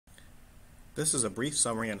This is a brief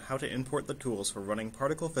summary on how to import the tools for running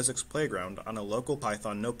Particle Physics Playground on a local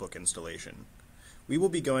Python notebook installation. We will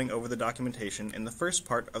be going over the documentation in the first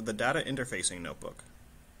part of the data interfacing notebook.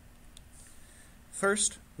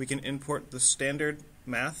 First, we can import the standard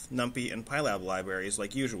math, numpy, and pylab libraries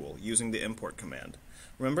like usual using the import command.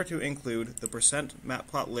 Remember to include the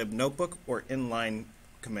 %matplotlib notebook or inline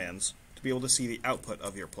commands to be able to see the output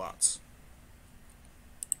of your plots.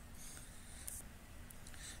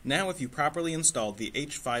 Now, if you properly installed the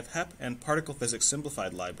H5hep and Particle Physics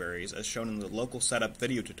Simplified libraries as shown in the local setup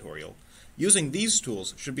video tutorial, using these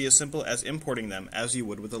tools should be as simple as importing them as you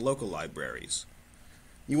would with the local libraries.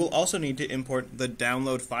 You will also need to import the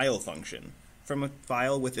download file function from a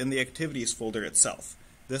file within the activities folder itself.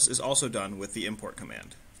 This is also done with the import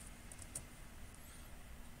command.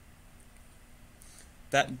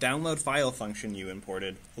 That download file function you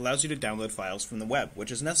imported allows you to download files from the web,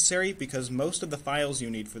 which is necessary because most of the files you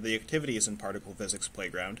need for the activities in Particle Physics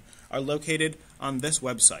Playground are located on this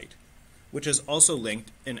website, which is also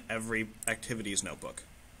linked in every activities notebook.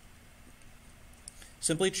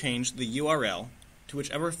 Simply change the URL to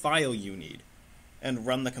whichever file you need and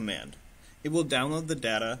run the command. It will download the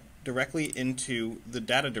data directly into the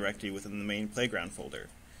data directory within the main playground folder.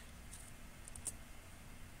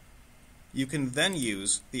 You can then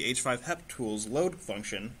use the H5hep tool's load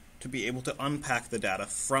function to be able to unpack the data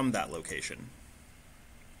from that location.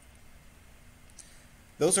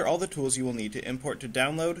 Those are all the tools you will need to import to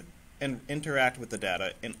download and interact with the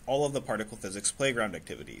data in all of the Particle Physics Playground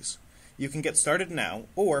activities. You can get started now,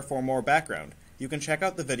 or for more background, you can check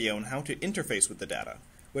out the video on how to interface with the data,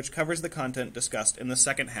 which covers the content discussed in the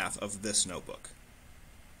second half of this notebook.